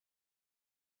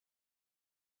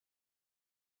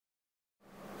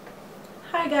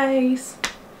guys!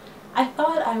 I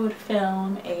thought I would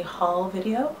film a haul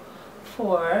video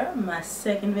for my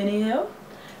second video,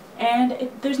 and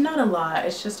there's not a lot.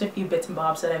 It's just a few bits and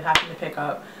bobs that I've happened to pick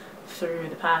up through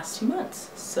the past 2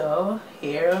 months. So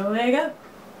here we go.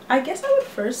 I guess I would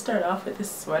first start off with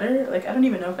this sweater. Like, I don't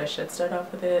even know if I should start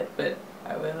off with it, but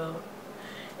I will.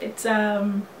 It's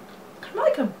kind of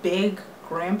like a big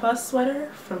grandpa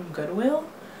sweater from Goodwill.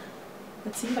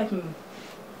 Let's see if I can.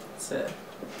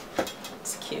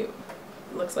 It's cute.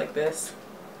 It looks like this.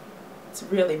 It's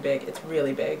really big. It's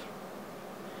really big.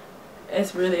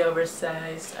 It's really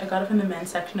oversized. I got it from the men's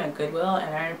section at Goodwill,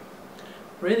 and I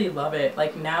really love it.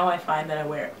 Like, now I find that I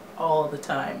wear it all the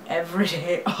time, every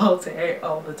day, all day,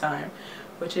 all the time,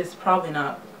 which is probably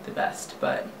not the best,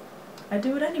 but I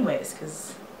do it anyways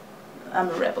because I'm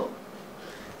a rebel.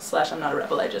 Slash, I'm not a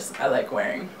rebel. I like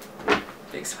wearing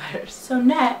big sweaters. So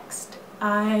next,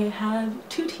 I have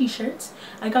 2 t-shirts.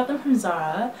 I got them from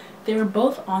Zara. They were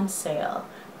both on sale,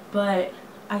 but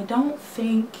I don't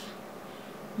think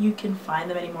you can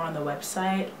find them anymore on the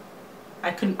website.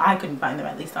 I couldn't find them,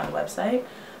 at least on the website.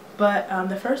 But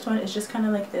the first one is just kind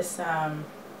of like this, I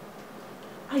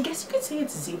guess you could say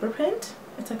it's zebra print.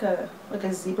 It's like a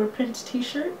zebra print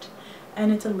t-shirt,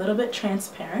 and it's a little bit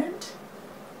transparent.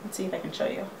 Let's see if I can show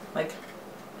you, like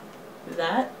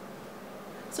that.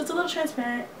 So it's a little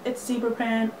transparent, it's zebra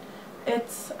print,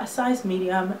 it's a size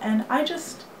medium, and I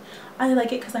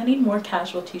like it because I need more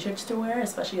casual t-shirts to wear,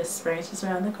 especially as spring's just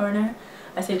around the corner.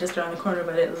 I say just around the corner,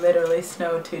 but it literally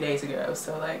snowed 2 days ago,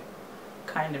 so like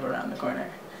kind of around the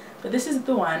corner. But this is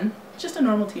the one, just a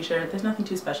normal t-shirt. There's nothing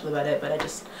too special about it, but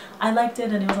I liked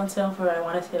it, and it was on sale for, I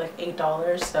want to say, like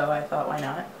 $8, so I thought, why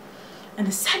not? And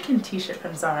the second t-shirt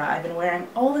from Zara I've been wearing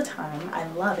all the time. I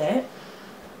love it.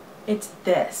 It's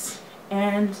this,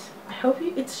 and I hope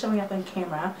it's showing up on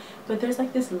camera, but there's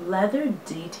like this leather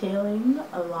detailing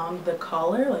along the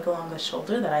collar, like along the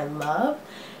shoulder, that I love.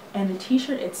 And the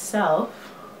t-shirt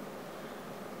itself,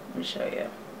 let me show you.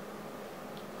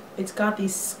 It's got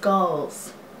these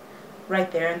skulls right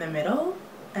there in the middle,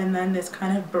 and then this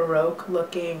kind of Baroque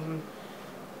looking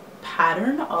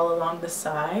pattern all along the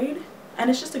side. And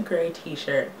it's just a gray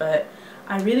t-shirt, but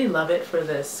I really love it for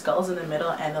the skulls in the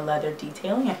middle and the leather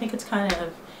detailing. I think it's kind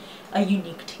of a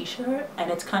unique t-shirt, and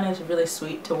it's kind of really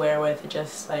sweet to wear with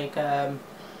just like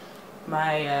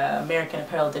my American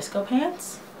Apparel disco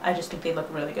pants. I just think they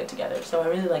look really good together, so I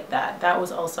really like that. That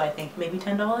was also, I think, maybe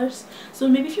 $10. So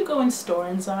maybe if you go in store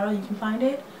in Zara, you can find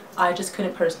it. I just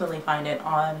couldn't personally find it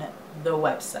on the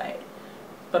website,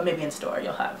 but maybe in store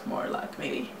you'll have more luck,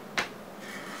 maybe.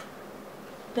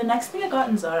 The next thing I got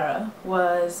in Zara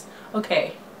was,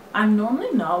 okay, I'm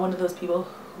normally not one of those people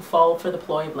who fall for the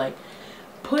ploy of like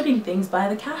putting things by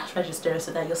the cash register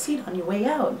so that you'll see it on your way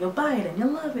out, you'll buy it and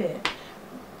you'll love it.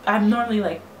 I'm normally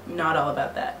like not all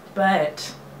about that,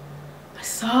 but I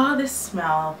saw this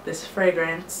smell, this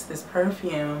fragrance, this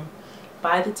perfume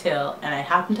by the till, and I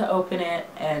happened to open it,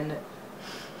 and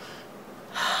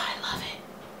I love it.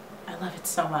 I love it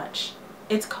so much.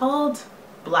 It's called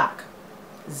Black.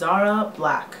 Zara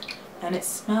Black, and it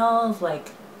smells like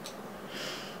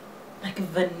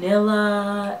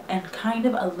vanilla and kind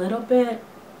of a little bit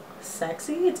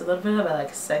sexy. It's a little bit of a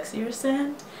like sexier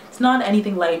scent. It's not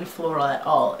anything light and floral at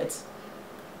all. It's,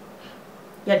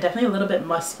 yeah, definitely a little bit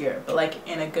muskier, but like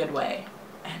in a good way.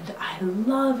 And I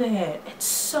love it. It's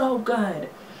so good.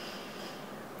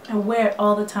 I wear it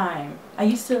all the time. I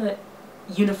used to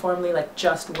uniformly like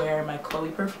just wear my Chloe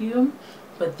perfume,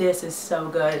 but this is so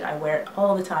good. I wear it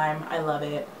all the time. I love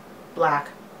it. Black.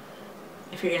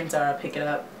 If you're in Zara, pick it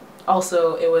up.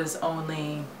 Also, it was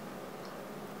only,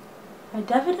 I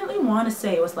definitely want to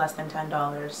say it was less than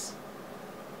 $10,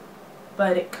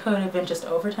 but it could have been just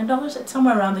over $10. It's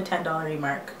somewhere around the $10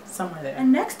 mark, somewhere there.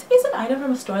 And next is an item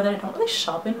from a store that I don't really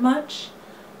shop in much,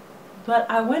 but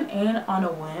I went in on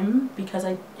a whim because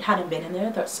I hadn't been in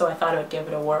there, so I thought I would give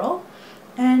it a whirl.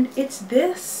 And it's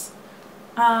this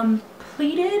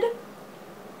pleated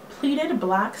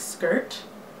black skirt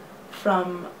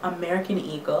from American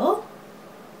Eagle,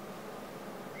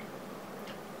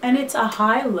 and it's a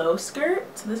high-low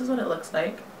skirt, so this is what it looks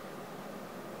like.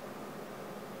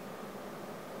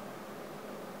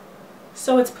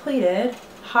 So it's pleated,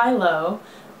 high-low.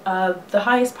 The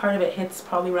highest part of it hits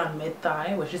probably around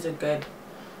mid-thigh, which is a good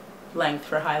length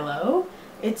for high-low.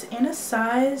 It's in a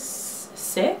size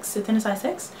 6. It's in a size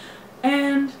 6,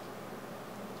 and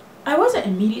I wasn't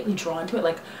immediately drawn to it,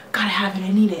 like, gotta have it,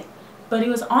 I need it. But it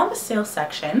was on the sale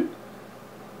section.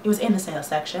 It was in the sale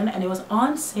section, and it was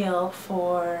on sale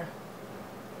for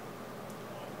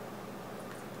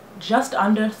just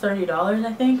under $30,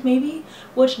 I think, maybe,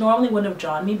 which normally wouldn't have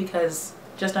drawn me because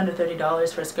just under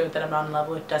 $30 for a skirt that I'm not in love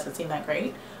with doesn't seem that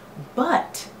great.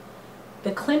 But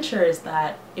the clincher is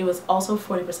that it was also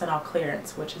 40% off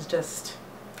clearance, which is just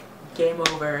game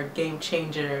over, game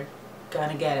changer,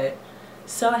 gonna get it.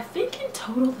 So I think in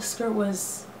total the skirt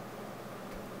was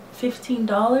 $15,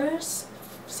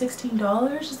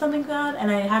 $16 or something like that,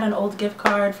 and I had an old gift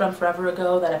card from forever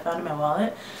ago that I found in my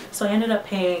wallet, so I ended up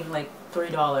paying like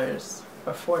 $3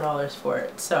 or $4 for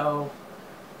it. So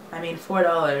I mean,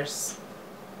 $4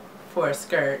 for a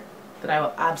skirt that I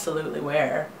will absolutely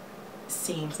wear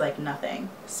seems like nothing.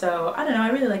 So I don't know, I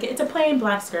really like it. It's a plain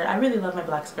black skirt. I really love my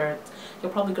black skirts.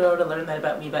 You'll probably grow to learn that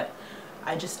about me, but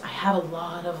I have a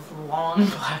lot of long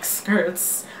black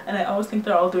skirts, and I always think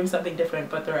they're all doing something different,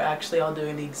 but they're actually all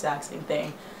doing the exact same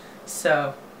thing.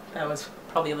 So that was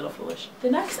probably a little foolish. The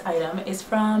next item is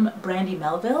from Brandy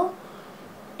Melville,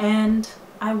 and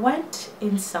I went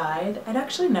inside. I'd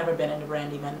actually never been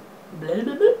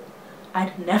into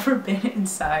I'd never been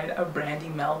inside a Brandy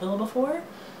Melville before,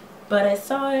 but I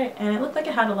saw it and it looked like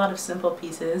it had a lot of simple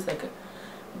pieces, like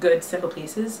good simple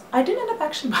pieces. I didn't end up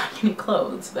actually buying any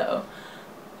clothes though.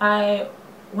 I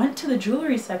went to the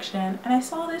jewelry section and I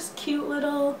saw this cute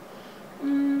little,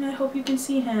 I hope you can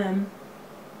see him.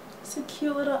 It's a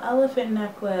cute little elephant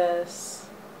necklace.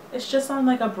 It's just on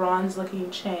like a bronze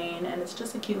looking chain, and it's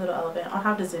just a cute little elephant. I'll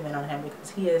have to zoom in on him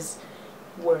because he is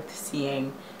worth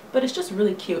seeing. But it's just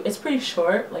really cute. It's pretty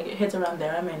short, like it hits around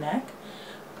there on my neck.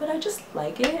 But I just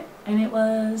like it, and it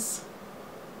was,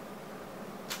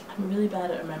 I'm really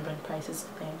bad at remembering prices of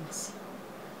things.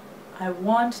 I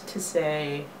want to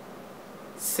say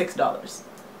 $6.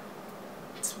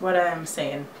 It's what I'm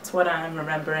saying. It's what I'm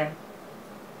remembering.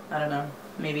 I don't know.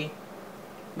 Maybe.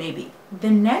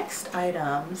 The next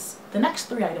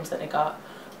three items that I got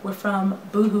were from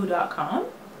Boohoo.com.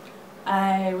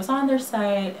 I was on their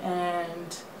site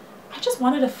and I just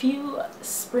wanted a few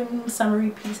spring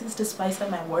summery pieces to spice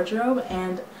up my wardrobe,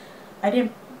 and I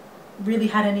didn't really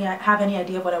have any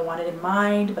idea of what I wanted in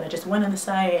mind, but I just went on the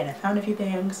site and I found a few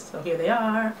things, so here they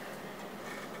are.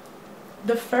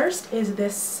 The first is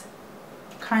this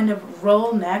kind of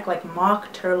roll neck, like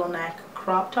mock turtleneck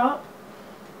crop top.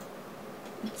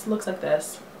 It looks like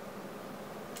this.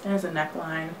 There's a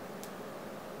neckline,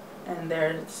 and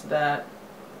there's that.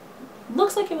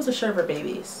 Looks like it was a shirt for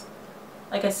babies.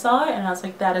 Like, I saw it and I was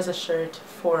like, that is a shirt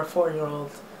for a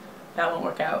 4-year-old. That won't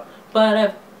work out.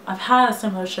 But I've had a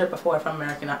similar shirt before from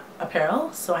American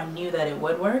Apparel, so I knew that it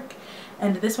would work.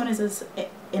 And this one is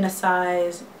in a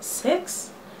size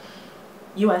 6,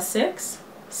 US 6.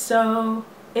 So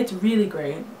it's really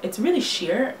great. It's really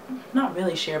sheer. Not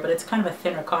really sheer, but it's kind of a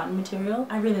thinner cotton material.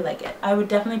 I really like it. I would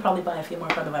definitely probably buy a few more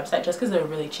from the website just because they're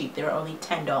really cheap. They were only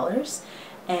 $10,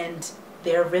 and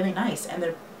they're really nice, and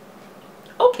they're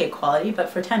okay quality, but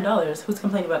for $10, who's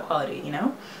complaining about quality, you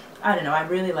know? I don't know, I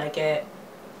really like it.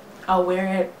 I'll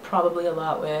wear it probably a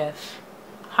lot with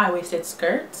high-waisted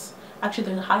skirts. Actually,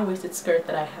 there's a high-waisted skirt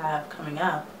that I have coming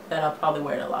up that I'll probably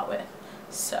wear it a lot with.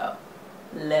 So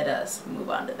let us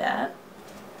move on to that.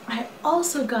 I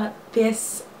also got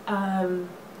this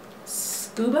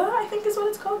scuba, I think is what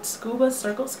it's called, scuba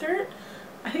circle skirt.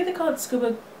 I think they call it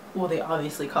scuba, well, they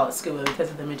obviously call it scuba because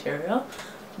of the material,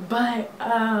 but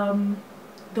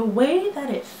the way that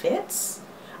it fits,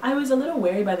 I was a little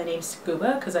wary by the name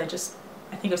scuba because I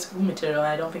think of scuba material and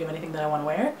I don't think of anything that I want to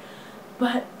wear,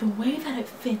 but the way that it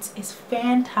fits is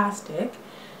fantastic.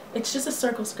 It's just a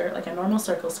circle skirt, like a normal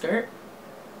circle skirt,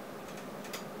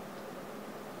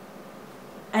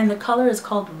 and the color is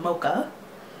called Mocha,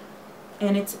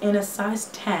 and it's in a size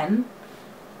 10,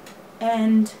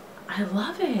 and I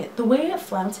love it. The way it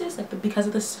flounces, like because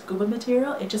of the scuba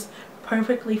material, it just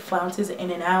perfectly flounces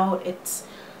in and out. It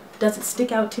doesn't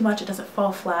stick out too much, it doesn't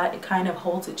fall flat, it kind of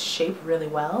holds its shape really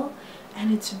well,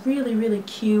 and it's really, really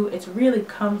cute. It's really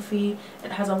comfy.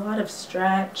 It has a lot of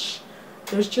stretch.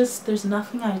 There's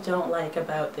nothing I don't like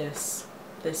about this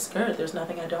skirt. There's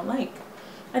nothing I don't like.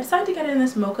 I decided to get it in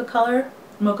this mocha color.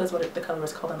 Mocha is what the color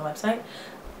was called on the website.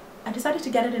 I decided to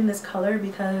get it in this color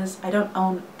because I don't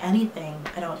own anything,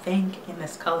 I don't think, in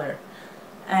this color.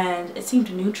 And it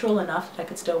seemed neutral enough that I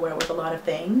could still wear it with a lot of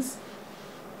things,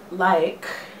 like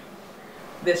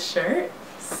this shirt.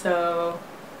 So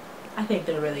I think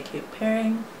they're a really cute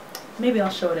pairing. Maybe I'll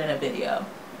show it in a video.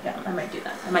 Yeah, I might do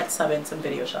that. I might sub in some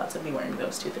video shots of me wearing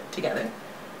those two together.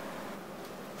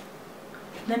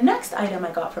 The next item I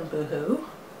got from Boohoo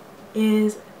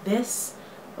is this.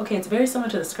 Okay, it's very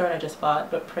similar to the skirt I just bought,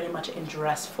 but pretty much in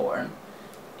dress form.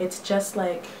 It's just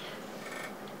like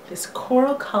this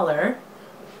coral color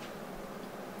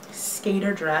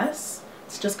skater dress.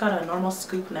 It's just got a normal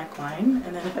scoop neckline,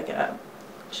 and then if I get up,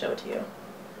 show it to you.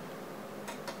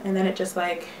 and then it just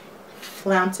like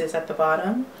flounces at the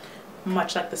bottom,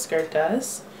 much like the skirt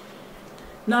does.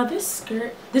 Now this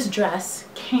dress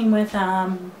came with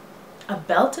a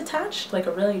belt attached, like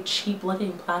a really cheap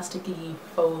looking plasticky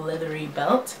faux leathery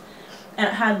belt, and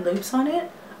it had loops on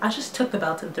it. I just took the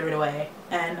belt and threw it away,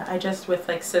 and I just with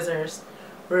like scissors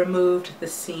removed the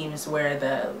seams where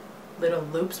the little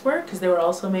loops were, because they were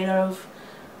also made out of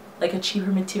like a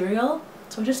cheaper material.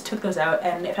 So I just took those out,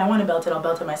 and if I want to belt it, I'll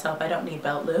belt it myself. I don't need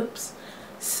belt loops.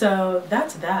 So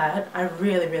that's that. I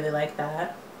really, really like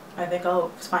that. I think I'll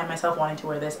find myself wanting to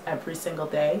wear this every single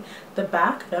day. The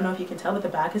back, I don't know if you can tell, but the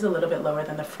back is a little bit lower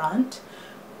than the front,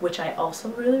 which I also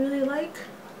really, really like.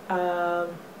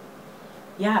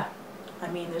 Yeah, I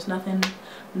mean, there's nothing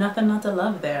not to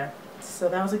love there. So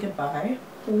that was a good buy.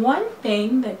 One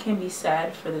thing that can be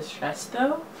said for this dress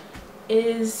though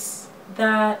is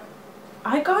that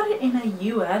I got it in a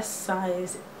US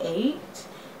size 8,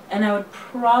 and I would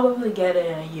probably get it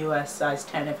in a US size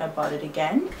 10 if I bought it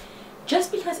again,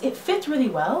 just because it fits really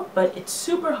well, but it's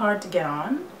super hard to get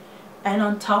on, and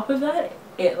on top of that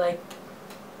it like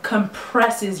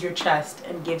compresses your chest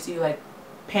and gives you like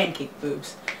pancake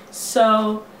boobs.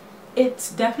 So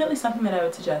it's definitely something that I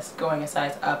would suggest going a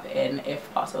size up in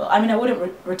if possible. I mean, I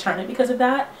wouldn't return it because of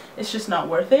that. It's just not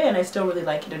worth it, and I still really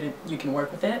like it and you can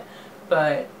work with it,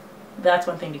 but that's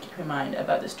one thing to keep in mind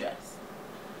about this dress.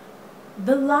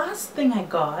 The last thing I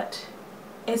got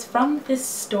is from this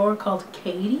store called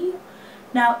Katie.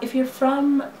 Now, if you're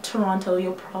from Toronto,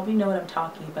 you'll probably know what I'm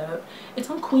talking about. It's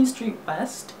on Queen Street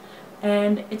West,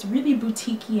 and it's really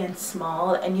boutique-y and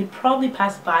small, and you'd probably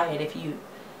pass by it if you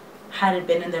hadn't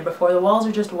been in there before. The walls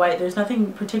are just white. There's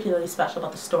nothing particularly special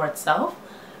about the store itself,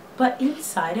 but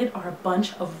inside it are a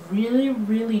bunch of really,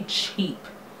 really cheap,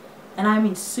 and I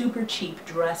mean super cheap,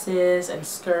 dresses and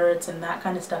skirts and that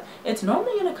kind of stuff. It's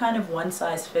normally in a kind of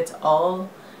one-size-fits-all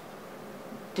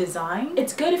design.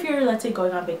 It's good if you're, let's say,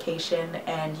 going on vacation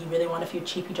and you really want a few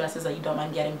cheapy dresses that you don't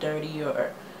mind getting dirty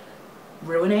or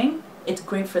ruining. It's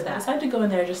great for that. I decided to go in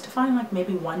there just to find like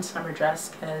maybe one summer dress,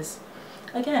 because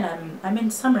again, I'm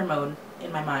in summer mode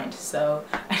in my mind, so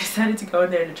I decided to go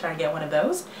in there to try and get one of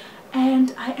those,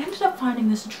 and I ended up finding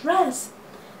this dress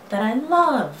that I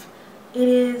love. It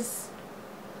is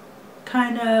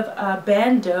kind of a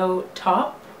bandeau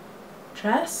top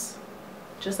dress,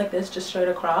 just like this, just straight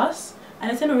across,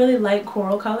 and it's in a really light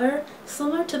coral color,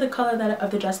 similar to the color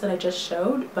of the dress that I just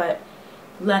showed, but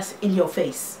less in your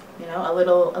face, you know, a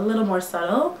little more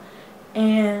subtle.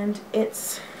 And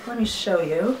it's, let me show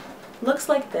you, looks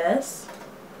like this.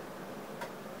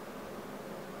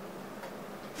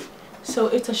 So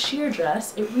it's a sheer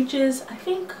dress. It reaches, I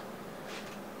think,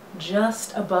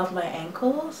 just above my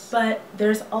ankles, but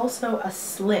there's also a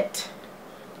slit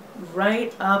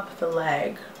right up the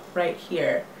leg right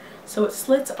here. So it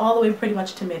slits all the way pretty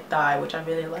much to mid-thigh, which I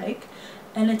really like.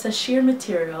 And it's a sheer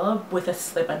material with a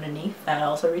slip underneath that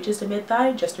also reaches to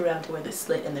mid-thigh, just around to where the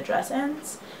slit in the dress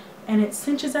ends. And it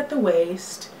cinches at the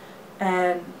waist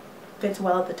and fits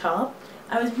well at the top.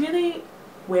 I was really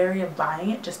wary of buying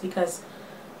it just because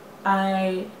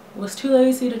I was too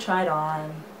lazy to try it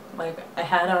on. Like, I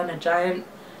had on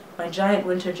my giant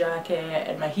winter jacket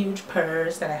and my huge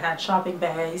purse, and I had shopping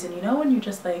bags, and you know when you're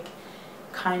just like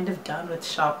kind of done with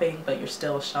shopping but you're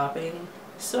still shopping?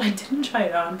 So I didn't try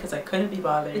it on because I couldn't be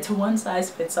bothered. It's a one size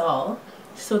fits all,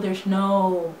 so there's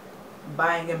no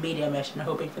buying a medium-ish and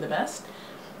hoping for the best.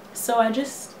 So I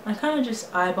kind of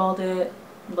just eyeballed it,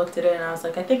 looked at it, and I was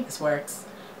like, I think this works.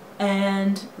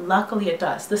 And luckily it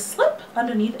does. The slip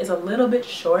underneath is a little bit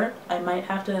short. I might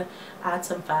have to add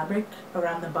some fabric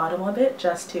around the bottom of it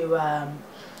just to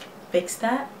fix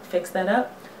that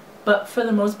up. But for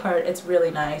the most part, it's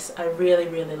really nice. I really,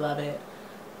 really love it.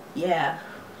 Yeah,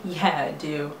 I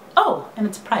do. Oh, and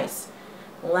its price.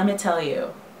 Let me tell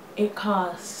you, it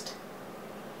cost,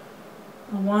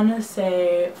 I want to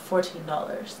say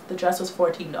 $14. The dress was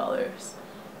 $14.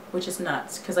 Which is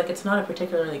nuts, because like it's not a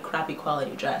particularly crappy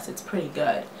quality dress. It's pretty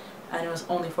good, and it was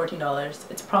only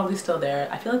 $14. It's probably still there.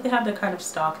 I feel like they have the kind of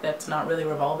stock that's not really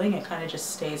revolving. It kind of just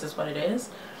stays as what it is.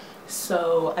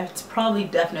 So it's probably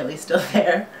definitely still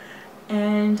there,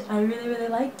 and I really, really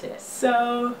liked it.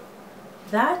 So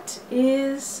that's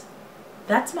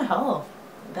my haul.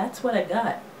 That's what I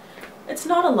got. It's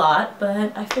not a lot,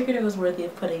 but I figured it was worthy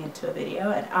of putting into a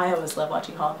video, and I always love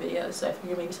watching haul videos, so I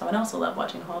figured maybe someone else will love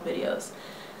watching haul videos.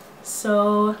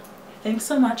 So thanks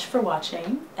so much for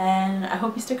watching, and I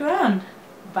hope you stick around.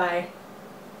 Bye.